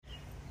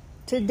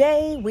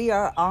Today we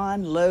are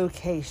on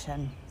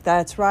location.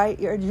 That's right,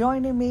 you're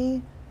joining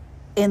me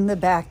in the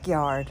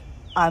backyard.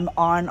 I'm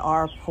on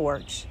our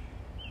porch.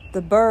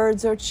 The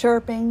birds are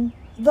chirping.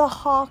 The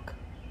hawk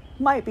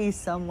might be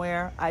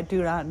somewhere. I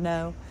do not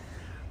know.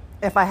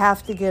 If I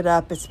have to get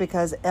up, it's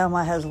because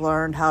Emma has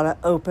learned how to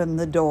open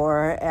the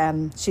door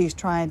and she's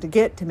trying to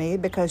get to me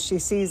because she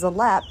sees a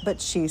lap,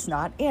 but she's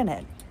not in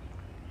it.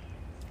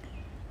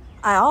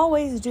 I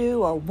always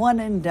do a one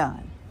and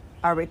done.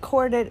 I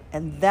record it,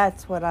 and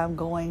that's what I'm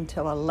going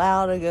to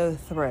allow to go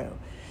through.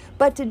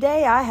 But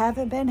today I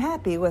haven't been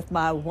happy with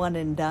my one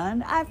and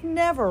done. I've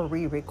never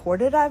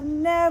re-recorded. I've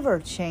never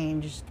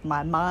changed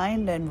my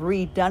mind and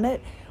redone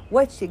it.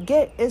 What you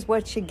get is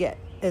what you get,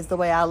 is the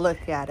way I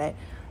look at it.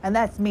 And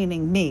that's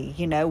meaning me.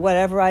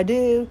 Whatever I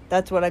do,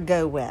 that's what I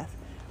go with.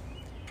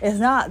 It's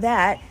not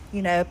that,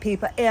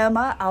 people,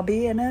 Emma, I'll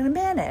be in a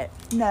minute.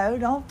 No,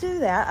 don't do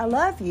that. I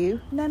love you.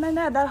 No,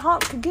 that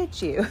hawk could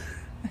get you.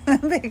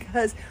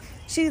 Because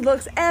she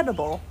looks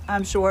edible,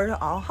 I'm sure,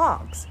 to all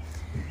hawks.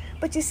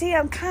 But you see,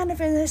 I'm kind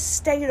of in this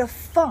state of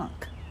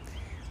funk.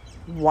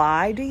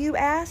 Why, do you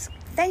ask?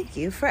 Thank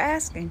you for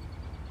asking.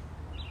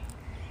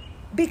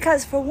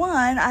 Because for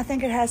one, I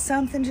think it has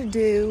something to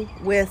do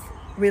with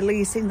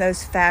releasing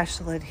those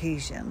fascial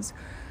adhesions.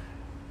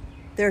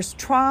 There's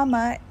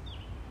trauma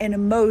and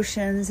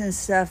emotions and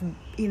stuff,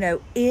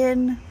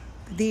 in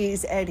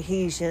these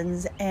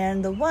adhesions,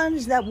 and the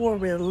ones that were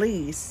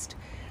released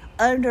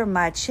under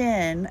my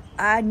chin,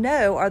 I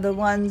know are the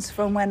ones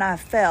from when I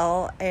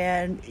fell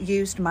and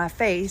used my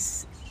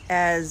face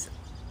as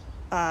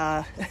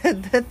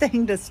the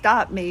thing to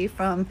stop me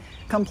from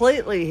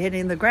completely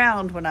hitting the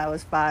ground when I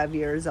was 5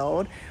 years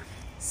old.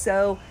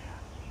 So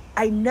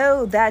I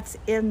know that's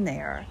in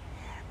there.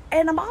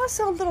 And I'm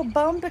also a little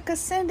bummed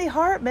because Cindy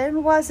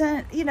Hartman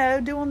wasn't,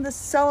 doing the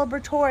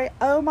celebratory,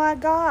 oh my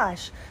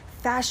gosh,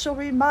 fascial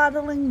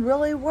remodeling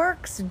really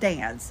works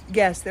dance.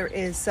 Yes, there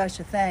is such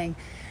a thing.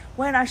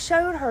 When I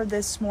showed her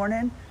this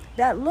morning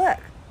that, look,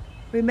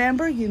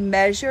 remember you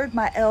measured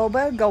my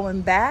elbow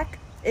going back?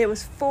 It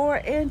was 4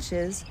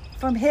 inches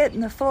from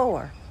hitting the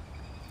floor.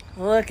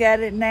 Look at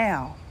it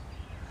now.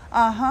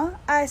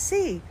 I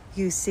see.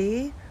 You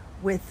see,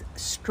 with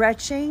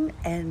stretching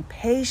and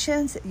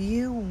patience,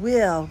 you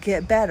will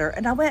get better.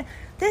 And I went,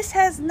 this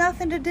has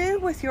nothing to do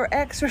with your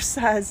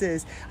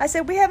exercises. I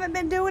said, we haven't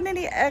been doing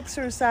any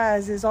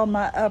exercises on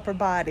my upper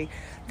body.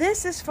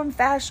 This is from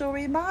fascial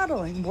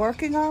remodeling,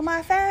 working on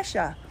my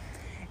fascia.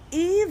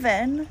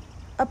 Even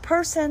a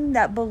person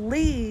that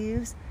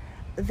believes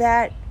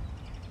that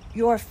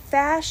your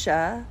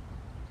fascia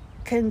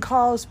can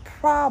cause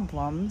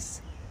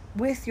problems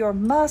with your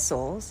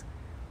muscles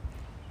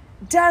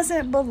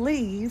doesn't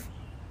believe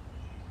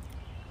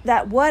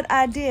that what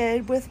I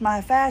did with my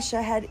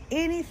fascia had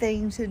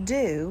anything to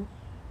do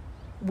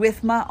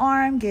with my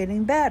arm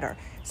getting better.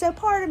 So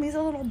part of me is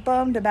a little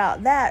bummed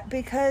about that,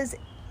 because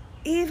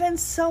even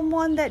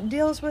someone that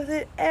deals with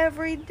it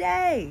every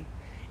day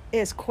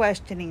is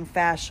questioning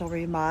fascial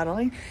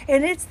remodeling.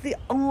 And it's the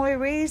only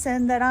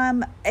reason that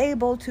I'm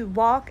able to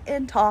walk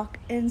and talk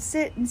and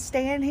sit and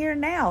stand here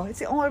now. It's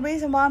the only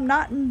reason why I'm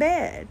not in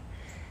bed.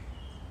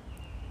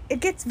 It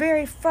gets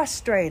very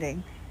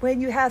frustrating when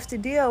you have to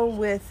deal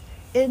with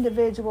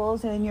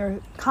individuals and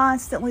you're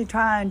constantly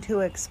trying to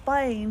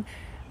explain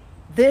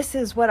this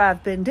is what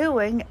I've been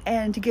doing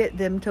and to get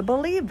them to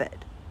believe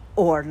it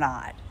or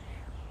not.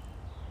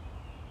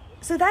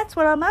 So that's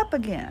what I'm up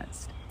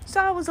against. So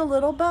I was a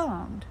little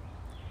bummed.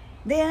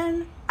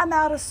 Then I'm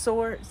out of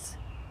sorts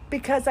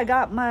because I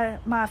got my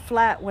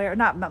flatware,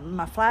 not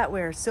my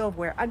flatware,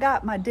 silverware. I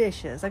got my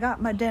dishes. I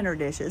got my dinner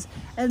dishes,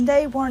 and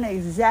they weren't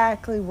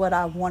exactly what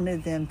I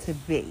wanted them to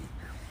be.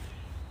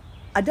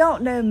 I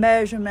don't know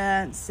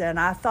measurements, and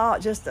I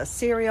thought just a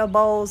cereal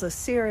bowl's a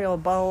cereal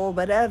bowl,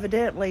 but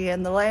evidently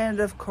in the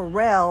land of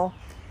Corel,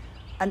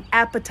 an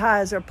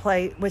appetizer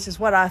plate, which is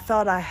what I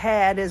thought I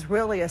had, is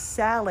really a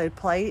salad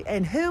plate.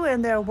 And who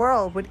in their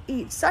world would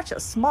eat such a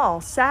small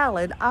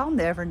salad? I'll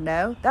never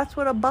know. That's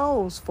what a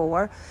bowl's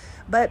for.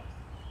 But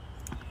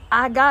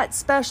I got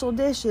special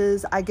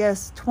dishes, I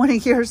guess, 20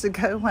 years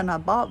ago when I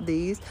bought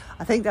these.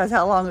 I think that's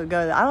how long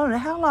ago. I don't know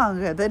how long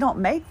ago. They don't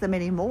make them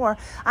anymore.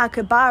 I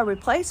could buy a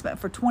replacement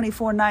for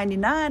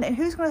 $24.99. And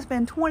who's going to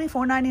spend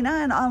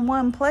 $24.99 on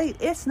one plate?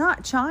 It's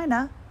not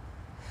China.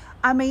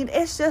 I mean,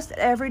 it's just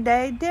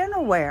everyday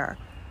dinnerware.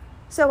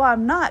 So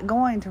I'm not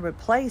going to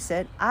replace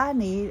it. I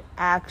need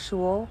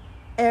actual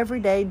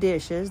everyday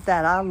dishes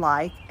that I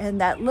like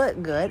and that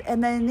look good,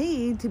 and they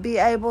need to be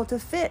able to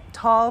fit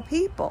tall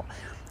people.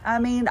 I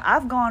mean,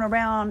 I've gone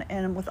around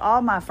and with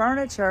all my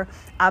furniture,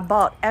 I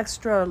bought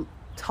extra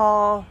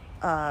tall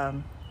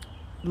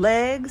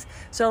legs.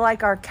 So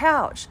like our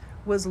couch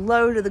was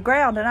low to the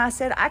ground, and I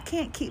said, I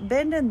can't keep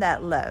bending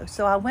that low.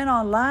 So I went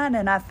online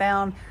and I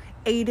found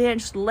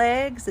 8-inch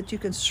legs that you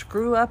can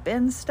screw up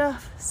in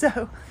stuff.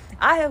 So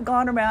I have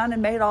gone around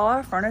and made all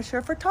our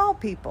furniture for tall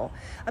people.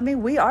 I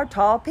mean, we are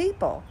tall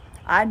people.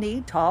 I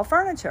need tall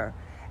furniture.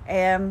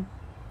 And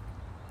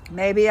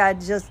Maybe I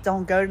just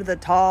don't go to the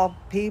tall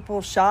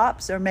people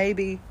shops, or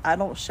maybe I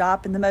don't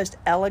shop in the most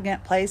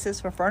elegant places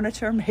for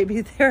furniture.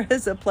 Maybe there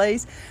is a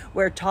place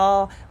where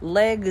tall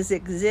legs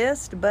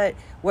exist, but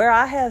where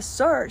I have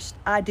searched,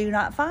 I do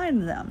not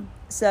find them.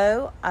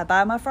 So I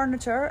buy my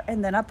furniture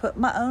and then I put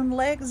my own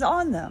legs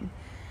on them.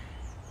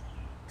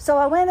 So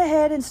I went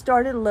ahead and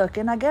started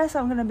looking. I guess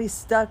I'm going to be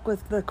stuck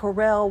with the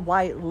Corelle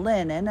white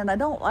linen, and I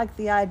don't like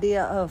the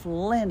idea of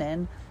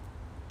linen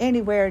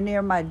anywhere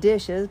near my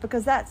dishes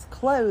because that's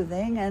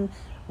clothing, and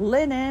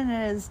linen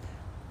is,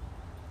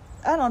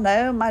 I don't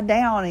know, my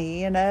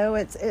downy,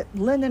 it's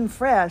linen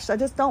fresh. I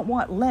just don't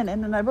want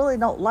linen, and I really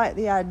don't like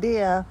the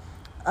idea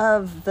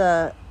of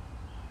the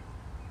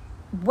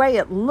way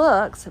it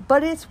looks,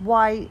 but it's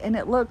white and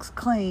it looks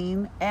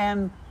clean.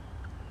 And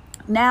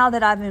now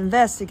that I've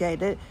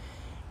investigated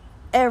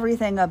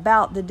everything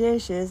about the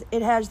dishes,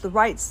 it has the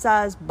right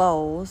size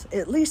bowls,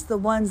 at least the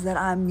ones that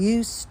I'm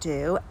used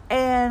to,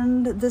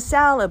 and the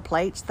salad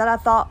plates that I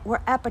thought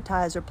were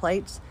appetizer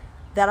plates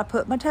that I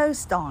put my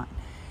toast on.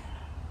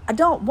 I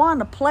don't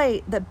want a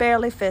plate that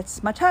barely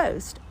fits my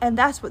toast, and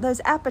that's what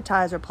those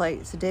appetizer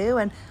plates do.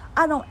 And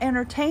I don't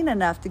entertain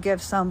enough to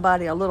give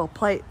somebody a little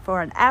plate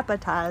for an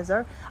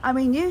appetizer. I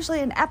mean,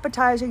 usually an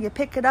appetizer, you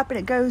pick it up and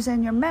it goes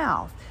in your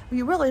mouth.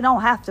 You really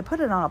don't have to put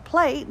it on a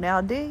plate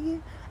now, do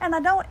you? And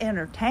I don't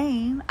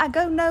entertain. I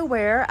go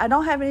nowhere. I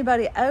don't have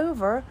anybody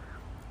over.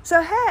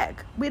 So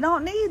heck, we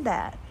don't need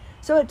that.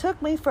 So it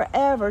took me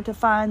forever to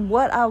find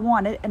what I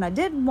wanted, and I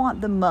didn't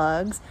want the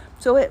mugs.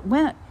 So it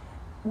went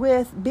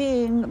with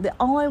being the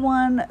only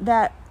one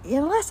that,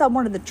 unless I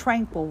wanted the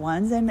tranquil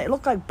ones, and it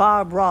looked like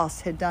Bob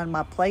Ross had done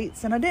my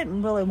plates, and I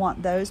didn't really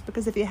want those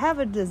because if you have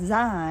a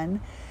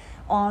design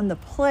on the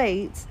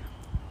plates,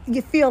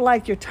 you feel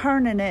like you're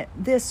turning it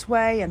this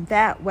way and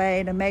that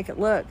way to make it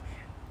look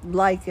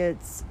like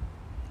it's,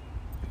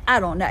 I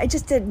don't know, it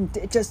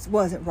just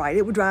wasn't right.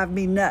 It would drive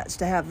me nuts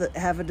to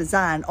have a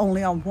design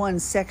only on one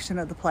section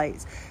of the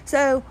plates.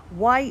 So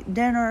white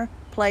dinner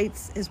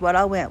plates is what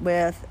I went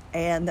with,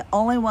 and the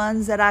only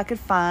ones that I could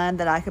find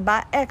that I could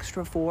buy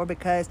extra for,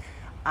 because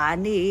I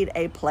need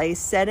a place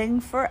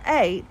setting for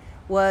 8,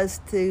 was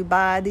to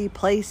buy the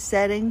place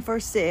setting for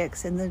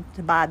 6 and then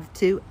to buy the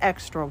 2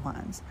 extra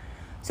ones.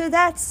 So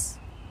that's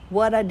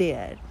what I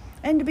did.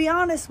 And to be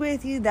honest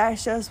with you,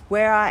 that's just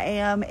where I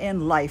am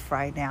in life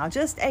right now.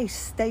 Just a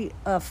state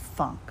of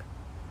funk.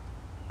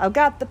 I've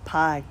got the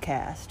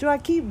podcast. Do I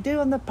keep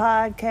doing the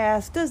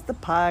podcast? Does the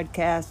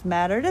podcast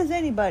matter? Does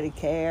anybody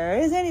care?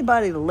 Is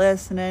anybody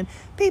listening?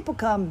 People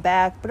come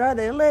back, but are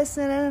they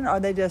listening? Or are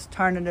they just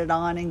turning it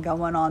on and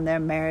going on their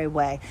merry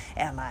way?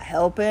 Am I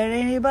helping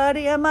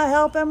anybody? Am I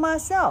helping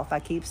myself? I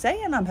keep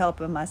saying I'm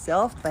helping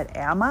myself, but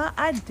am I?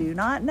 I do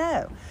not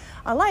know.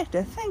 I like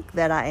to think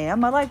that I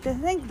am. I like to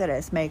think that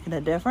it's making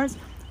a difference,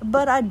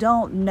 but I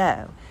don't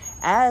know.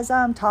 As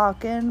I'm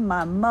talking,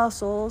 my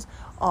muscles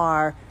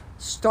are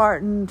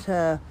starting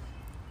to,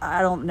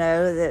 I don't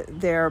know,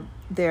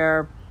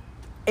 that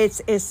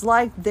it's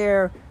like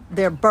they're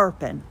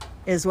burping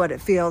is what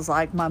it feels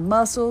like. My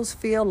muscles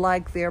feel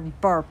like they're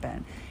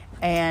burping,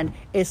 and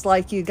it's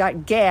like you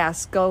got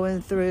gas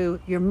going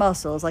through your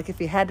muscles, like if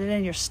you had it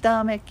in your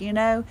stomach,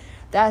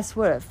 that's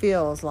what it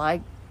feels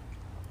like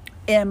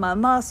in my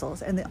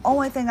muscles. And the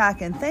only thing I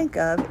can think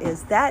of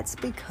is that's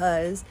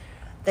because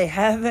they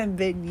haven't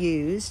been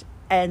used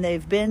and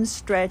they've been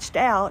stretched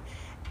out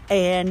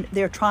and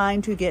they're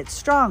trying to get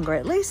stronger.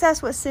 At least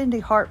that's what Cindy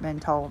Hartman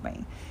told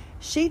me.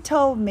 She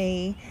told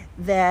me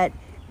that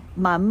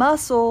my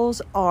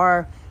muscles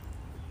are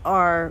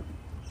I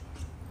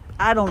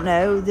don't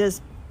know,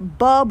 just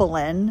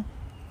bubbling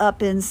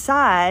up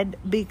inside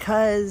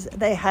because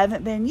they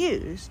haven't been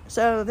used.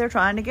 So they're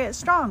trying to get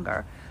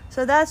stronger.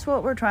 So that's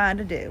what we're trying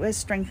to do, is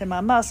strengthen my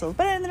muscles.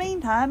 But in the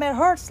meantime, it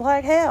hurts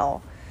like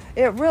hell.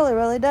 It really,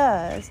 really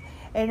does.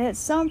 And it's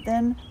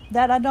something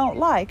that I don't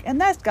like.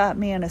 And that's got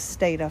me in a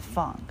state of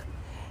funk.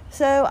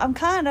 So I'm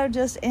kind of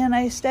just in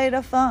a state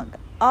of funk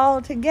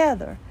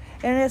altogether.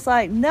 And it's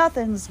like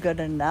nothing's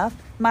good enough.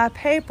 My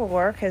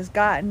paperwork has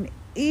gotten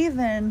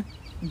even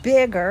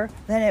bigger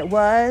than it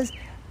was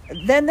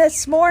than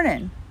this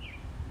morning.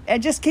 It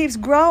just keeps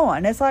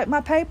growing. It's like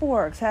my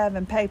paperwork's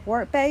having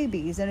paperwork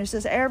babies. And it's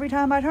just every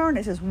time I turn,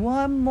 it's just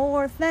one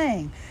more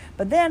thing.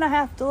 But then I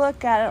have to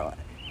look at it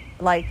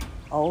like,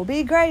 oh,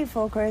 be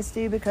grateful,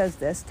 Christy, because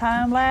this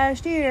time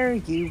last year,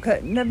 you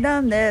couldn't have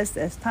done this.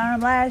 This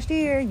time last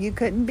year, you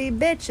couldn't be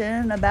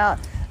bitching about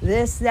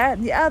this, that,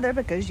 and the other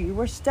because you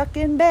were stuck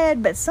in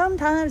bed. But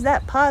sometimes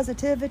that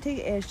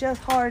positivity is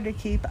just hard to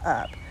keep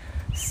up.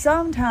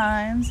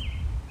 Sometimes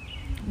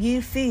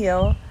you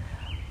feel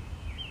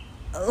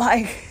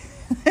like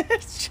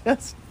there's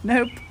just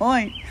no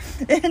point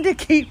and to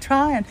keep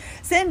trying.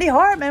 Cindy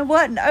Hartman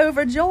wasn't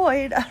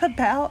overjoyed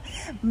about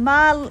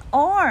my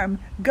arm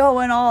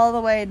going all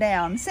the way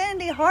down.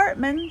 Cindy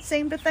Hartman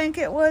seemed to think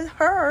it was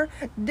her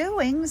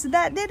doings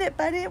that did it,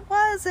 but it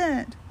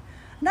wasn't.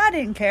 And I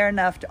didn't care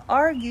enough to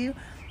argue,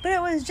 but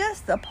it was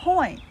just the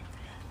point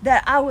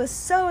that I was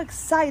so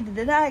excited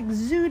and I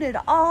exuded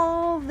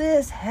all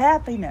this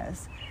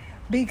happiness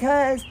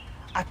because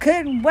I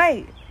couldn't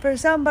wait for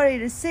somebody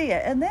to see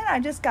it. And then I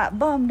just got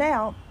bummed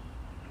out.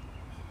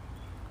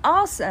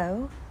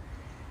 Also,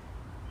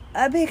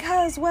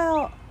 because,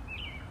 well,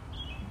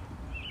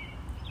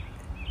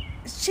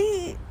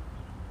 she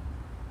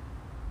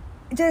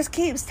just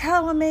keeps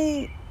telling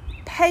me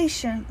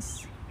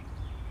patience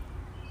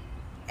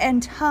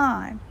and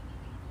time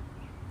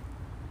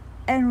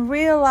and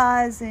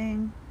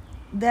realizing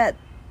that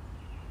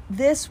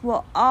this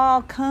will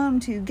all come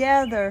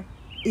together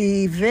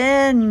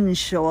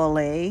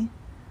eventually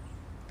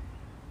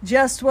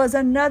just was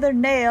another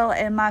nail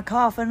in my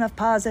coffin of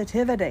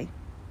positivity.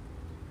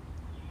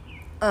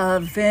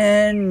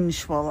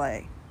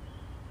 Eventually.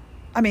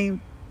 I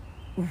mean,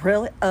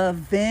 really?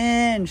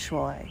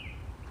 Eventually.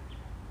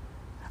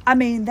 I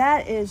mean,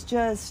 that is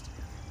just,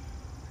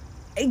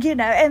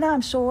 and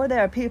I'm sure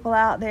there are people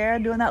out there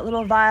doing that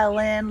little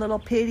violin, little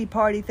pity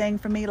party thing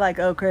for me, like,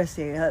 oh,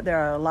 Christy, there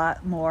are a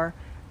lot more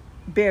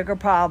bigger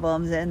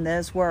problems in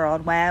this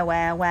world. Wah,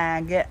 wah, wah,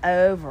 get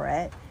over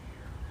it.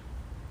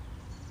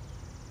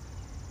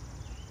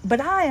 But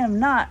I am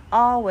not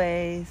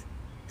always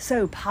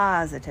so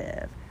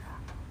positive.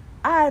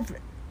 I've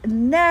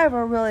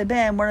never really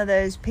been one of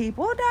those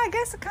people. Well, I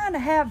guess I kind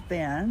of have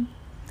been.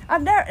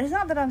 It's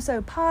not that I'm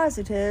so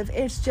positive.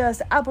 It's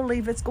just I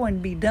believe it's going to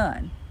be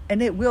done.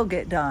 And it will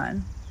get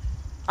done.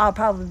 I'll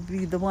probably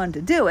be the one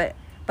to do it.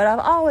 But I've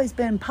always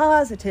been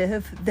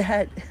positive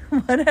that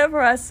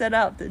whatever I set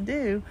out to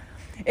do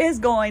is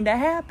going to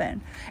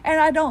happen. And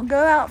I don't go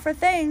out for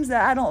things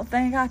that I don't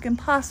think I can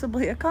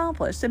possibly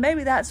accomplish. So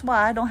maybe that's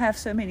why I don't have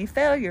so many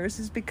failures,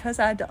 is because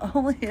I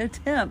only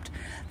attempt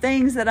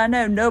things that I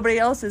know nobody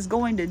else is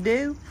going to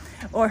do.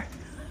 Or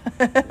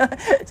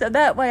so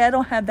that way I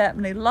don't have that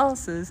many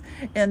losses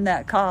in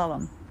that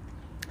column.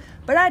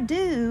 But I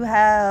do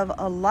have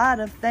a lot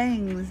of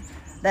things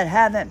that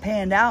haven't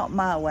panned out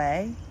my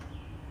way.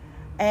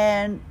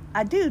 And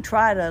I do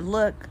try to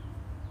look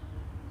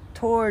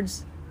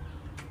towards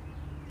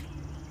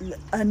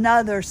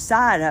another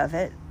side of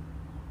it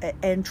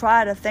and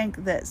try to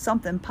think that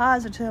something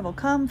positive will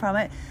come from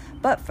it.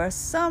 But for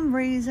some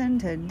reason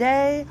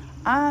today,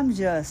 I'm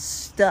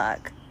just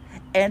stuck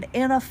and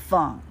in a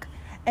funk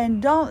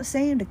and don't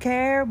seem to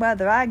care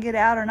whether I get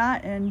out or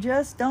not, and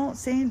just don't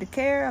seem to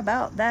care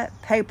about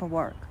that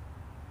paperwork.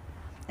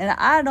 And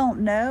I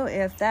don't know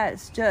if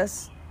that's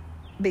just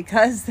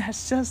because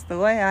that's just the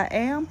way I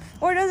am,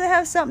 or does it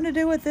have something to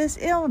do with this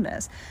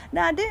illness?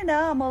 Now, I do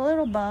know I'm a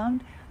little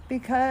bummed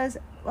because,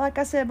 like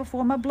I said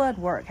before, my blood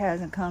work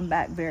hasn't come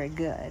back very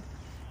good.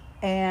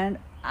 And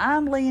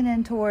I'm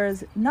leaning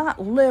towards not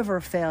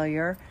liver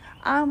failure.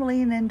 I'm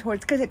leaning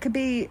towards, because it could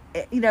be,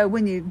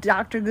 when you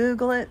Dr.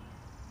 Google it,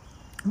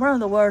 one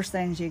of the worst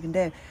things you can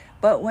do.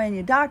 But when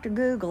you Dr.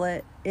 Google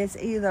it, it's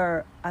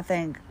either, I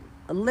think,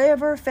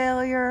 liver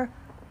failure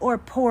or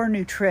poor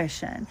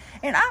nutrition.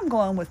 And I'm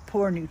going with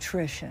poor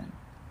nutrition.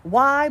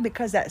 Why?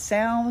 Because that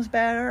sounds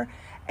better.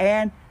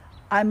 And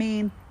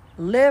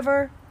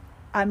liver,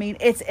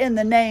 it's in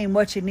the name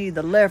what you need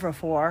the liver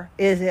for,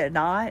 is it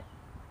not?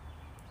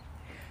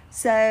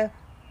 So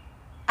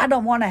I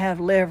don't want to have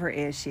liver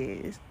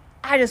issues.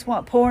 I just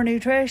want poor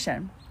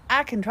nutrition.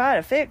 I can try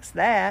to fix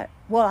that.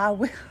 Well, I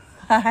will.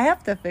 I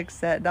have to fix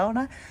that, don't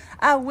I?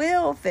 I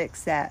will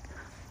fix that.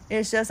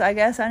 It's just, I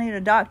guess I need a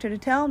doctor to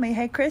tell me,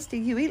 hey, Christy,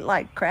 you eat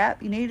like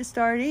crap. You need to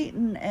start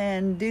eating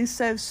and do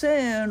so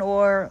soon,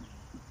 or,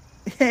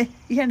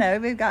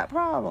 we've got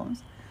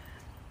problems.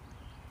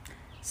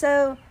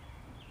 So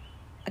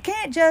I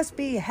can't just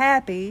be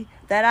happy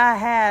that I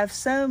have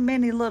so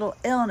many little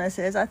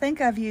illnesses. I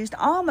think I've used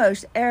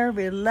almost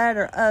every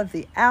letter of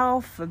the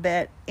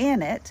alphabet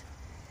in it.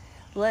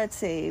 Let's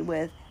see,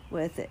 with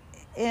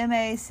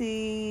MAC,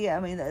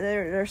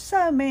 there's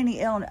so many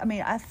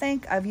illnesses. I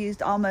think I've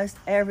used almost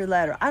every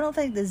letter. I don't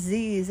think the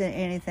Z is in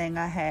anything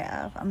I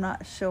have. I'm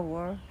not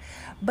sure.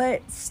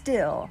 But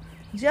still,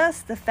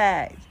 just the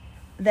fact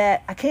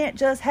that I can't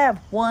just have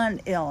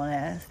one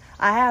illness.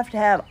 I have to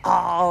have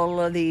all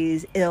of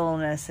these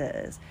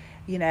illnesses,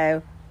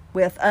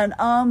 with an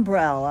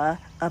umbrella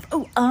of,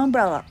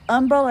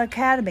 Umbrella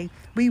Academy.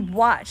 We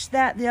watched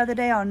that the other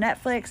day on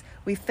Netflix.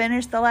 We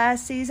finished the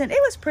last season. It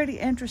was pretty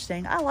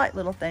interesting. I like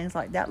little things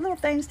like that. Little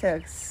things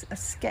to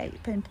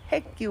escape and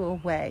take you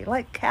away.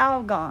 Like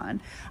Calgon.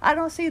 I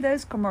don't see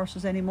those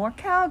commercials anymore.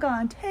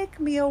 Calgon, take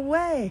me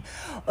away.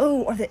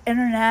 Oh, or the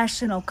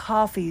international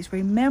coffees.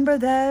 Remember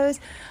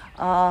those?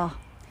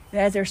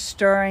 As they're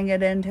stirring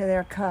it into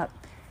their cup.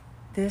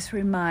 This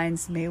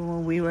reminds me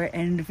when we were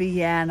in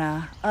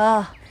Vienna.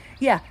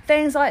 Yeah,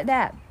 things like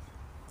that.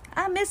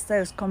 I miss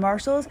those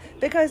commercials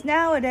because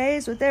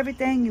nowadays with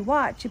everything you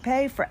watch, you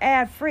pay for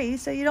ad-free,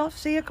 so you don't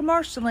see a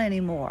commercial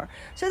anymore.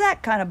 So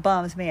that kind of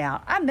bums me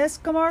out. I miss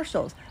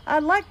commercials. I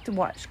like to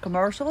watch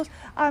commercials.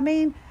 How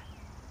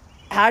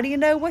do you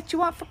know what you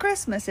want for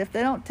Christmas if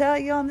they don't tell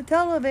you on the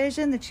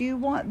television that you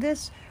want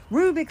this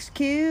Rubik's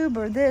Cube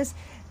or this?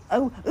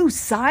 Oh,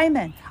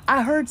 Simon.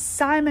 I heard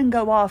Simon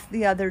go off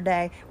the other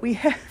day.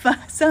 My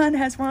son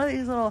has one of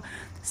these little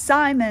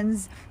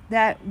Simons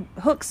that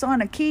hooks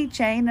on a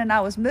keychain, and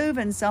I was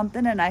moving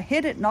something and I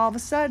hit it, and all of a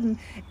sudden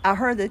I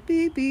heard the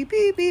beep, beep,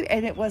 beep, beep,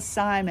 and it was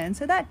Simon.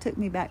 So that took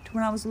me back to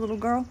when I was a little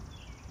girl.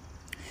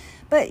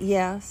 But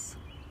yes,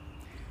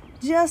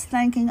 just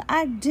thinking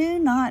I do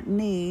not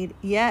need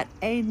yet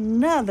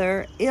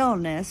another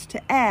illness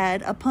to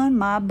add upon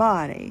my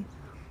body.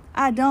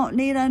 I don't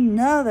need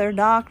another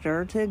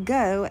doctor to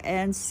go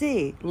and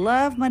see.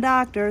 Love my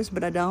doctors,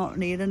 but I don't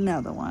need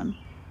another one.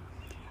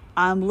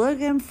 I'm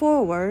looking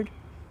forward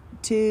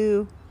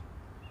to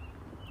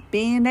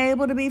being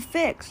able to be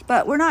fixed,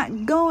 but we're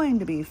not going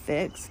to be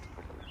fixed.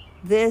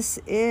 This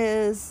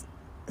is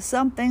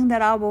something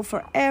that I will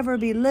forever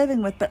be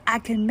living with, but I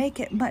can make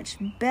it much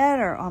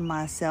better on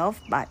myself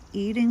by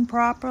eating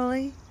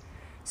properly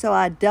so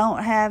I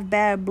don't have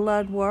bad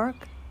blood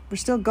work. We're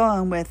still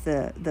going with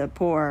the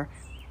poor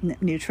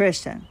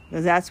nutrition,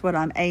 because that's what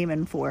I'm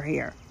aiming for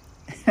here.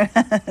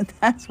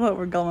 That's what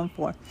we're going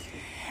for.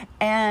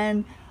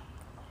 And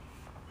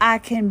I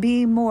can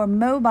be more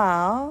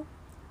mobile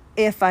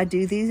if I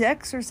do these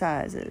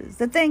exercises.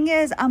 The thing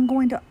is, I'm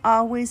going to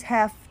always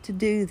have to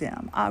do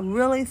them. I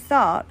really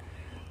thought,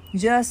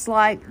 just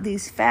like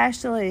these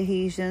fascial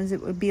adhesions,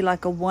 it would be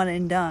like a one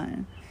and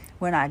done.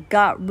 When I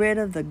got rid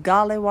of the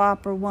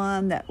gollywhopper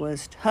one that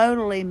was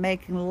totally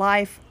making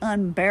life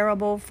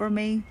unbearable for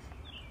me,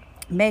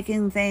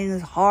 making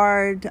things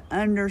hard to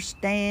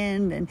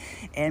understand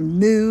and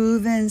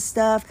move and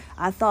stuff,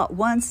 I thought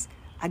once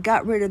I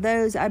got rid of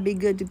those, I'd be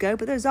good to go.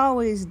 But there's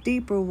always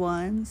deeper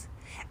ones.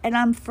 And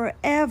I'm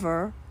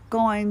forever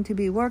going to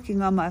be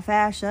working on my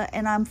fascia,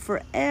 and I'm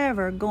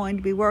forever going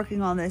to be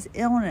working on this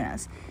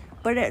illness.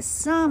 But at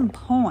some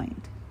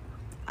point,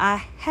 I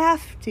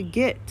have to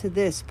get to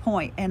this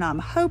point, and I'm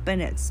hoping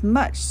it's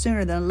much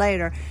sooner than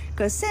later,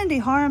 because Cindy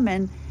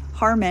Hartman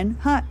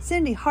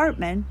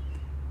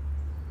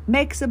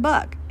makes a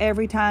buck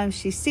every time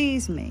she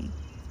sees me.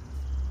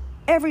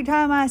 Every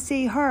time I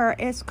see her,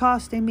 it's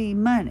costing me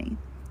money.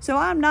 So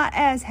I'm not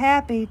as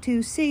happy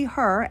to see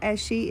her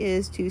as she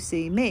is to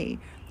see me,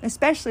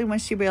 especially when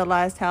she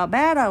realized how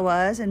bad I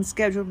was and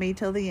scheduled me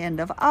till the end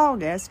of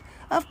August.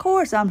 Of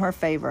course, I'm her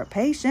favorite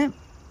patient.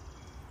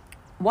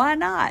 Why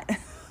not?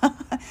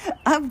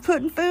 I'm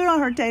putting food on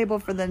her table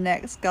for the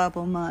next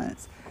couple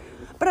months.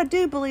 But I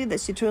do believe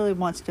that she truly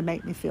wants to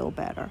make me feel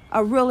better. I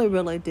really,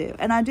 really do.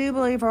 And I do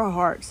believe her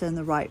heart's in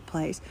the right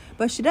place.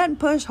 But she doesn't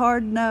push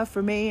hard enough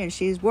for me, and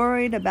she's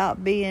worried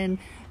about being,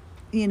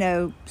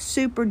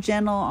 super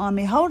gentle on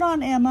me. Hold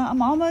on, Emma.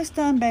 I'm almost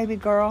done, baby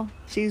girl.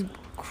 She's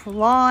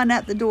clawing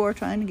at the door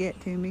trying to get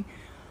to me.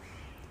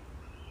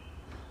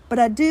 But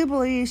I do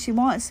believe she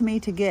wants me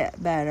to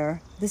get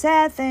better. The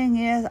sad thing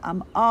is,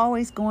 I'm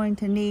always going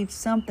to need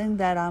something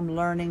that I'm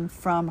learning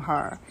from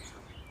her.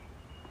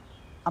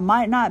 I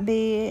might not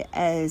be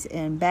as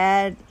in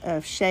bad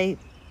of shape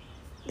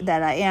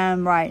that I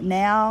am right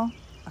now,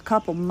 a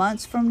couple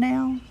months from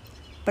now,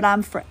 but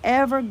I'm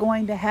forever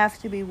going to have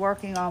to be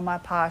working on my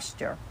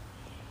posture.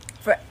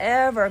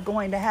 Forever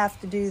going to have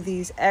to do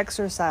these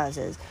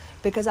exercises,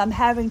 because I'm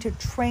having to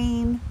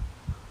train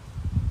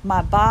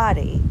my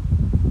body,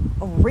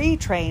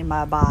 retrain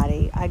my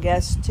body, I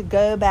guess, to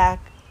go back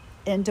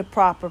into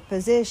proper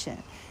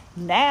position.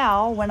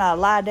 Now, when I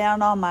lie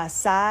down on my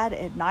side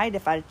at night,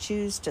 if I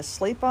choose to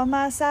sleep on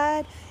my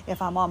side,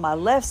 if I'm on my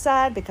left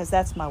side, because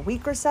that's my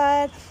weaker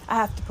side, I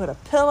have to put a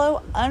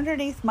pillow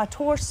underneath my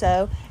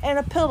torso and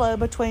a pillow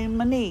between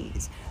my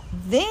knees.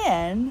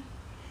 Then,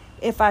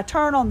 if I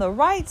turn on the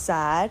right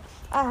side,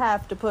 I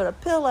have to put a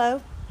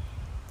pillow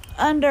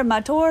under my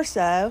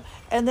torso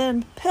and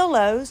then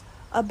pillows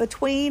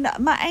between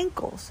my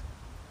ankles,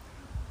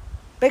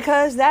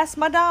 because that's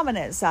my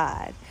dominant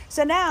side.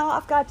 So now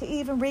I've got to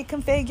even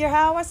reconfigure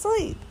how I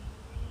sleep.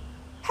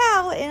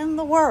 How in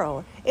the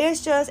world?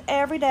 It's just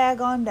every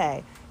daggone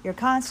day. You're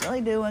constantly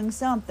doing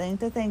something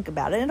to think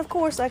about it. And of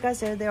course, like I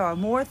said, there are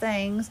more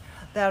things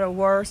that are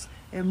worse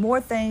and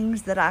more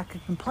things that I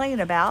could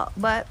complain about.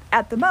 But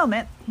at the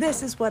moment,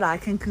 this is what I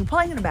can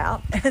complain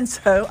about. And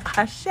so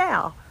I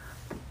shall.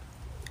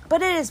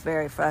 But it is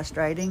very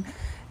frustrating.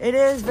 It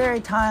is very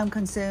time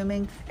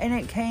consuming, and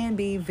it can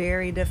be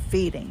very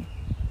defeating.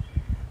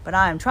 But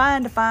I am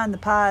trying to find the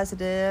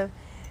positive,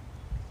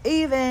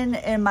 even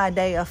in my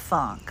day of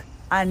funk.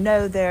 I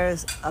know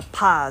there's a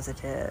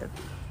positive.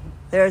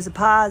 There's a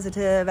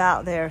positive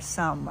out there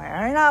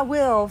somewhere, and I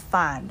will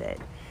find it.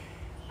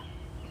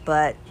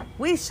 But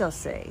we shall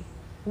see.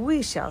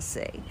 We shall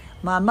see.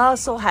 My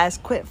muscle has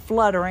quit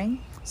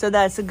fluttering, so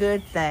that's a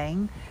good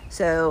thing.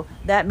 So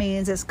that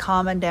means it's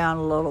calming down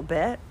a little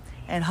bit,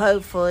 and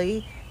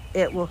hopefully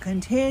it will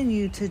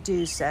continue to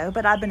do so.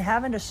 But I've been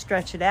having to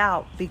stretch it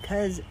out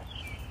because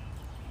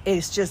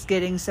it's just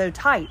getting so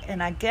tight.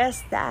 And I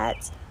guess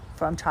that's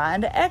from trying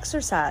to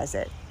exercise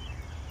it.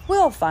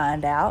 We'll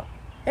find out.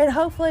 And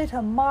hopefully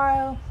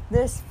tomorrow,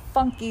 this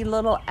funky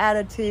little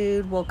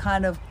attitude will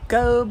kind of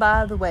go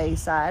by the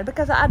wayside,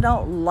 because I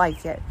don't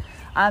like it.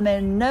 I'm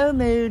in no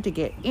mood to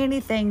get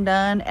anything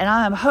done. And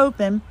I'm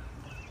hoping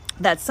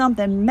that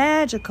something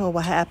magical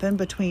will happen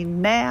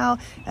between now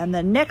and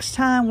the next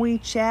time we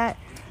chat,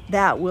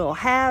 that will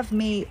have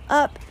me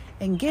up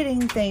and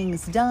getting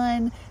things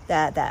done,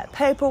 that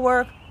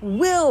paperwork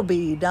will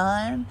be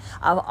done.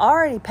 I've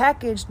already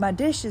packaged my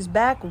dishes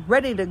back,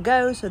 ready to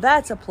go, so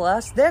that's a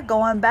plus. They're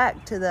going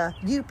back to the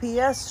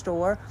UPS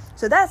store,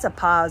 so that's a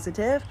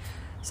positive.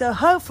 So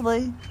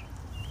hopefully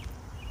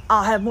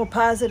I'll have more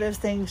positive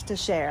things to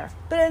share.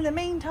 But in the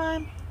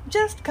meantime,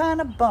 just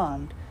kind of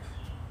bummed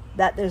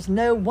that there's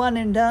no one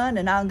and done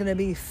and I'm going to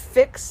be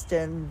fixed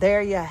and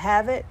there you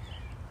have it.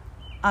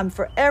 I'm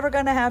forever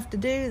going to have to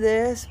do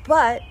this,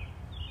 but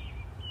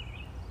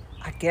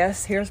I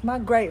guess here's my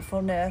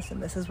gratefulness,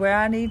 and this is where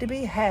I need to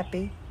be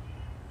happy.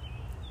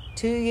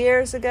 2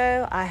 years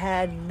ago, I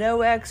had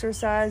no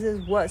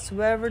exercises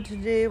whatsoever to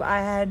do. I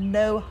had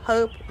no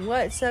hope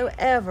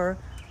whatsoever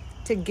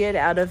to get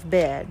out of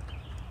bed.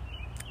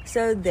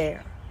 So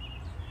there.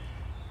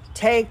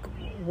 Take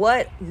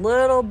what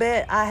little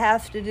bit I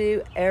have to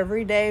do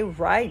every day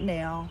right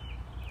now.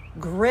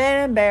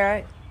 Grin and bear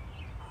it.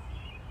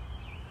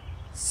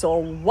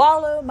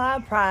 Swallow my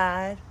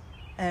pride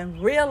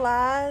and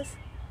realize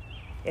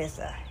it's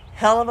a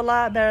hell of a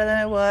lot better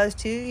than it was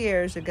 2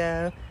 years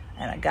ago,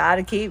 and I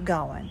gotta keep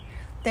going.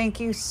 Thank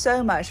you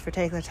so much for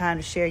taking the time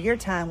to share your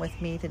time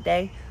with me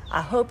today.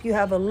 I hope you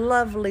have a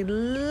lovely,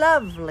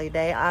 lovely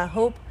day. I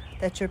hope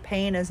that your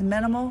pain is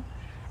minimal,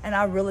 and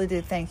I really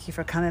do thank you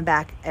for coming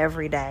back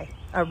every day.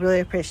 I really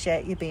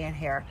appreciate you being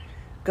here.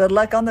 Good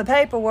luck on the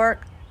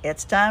paperwork.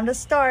 It's time to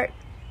start.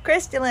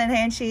 Christy Lynn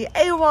Hanshee,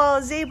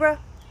 AWOL Zebra.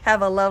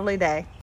 Have a lovely day.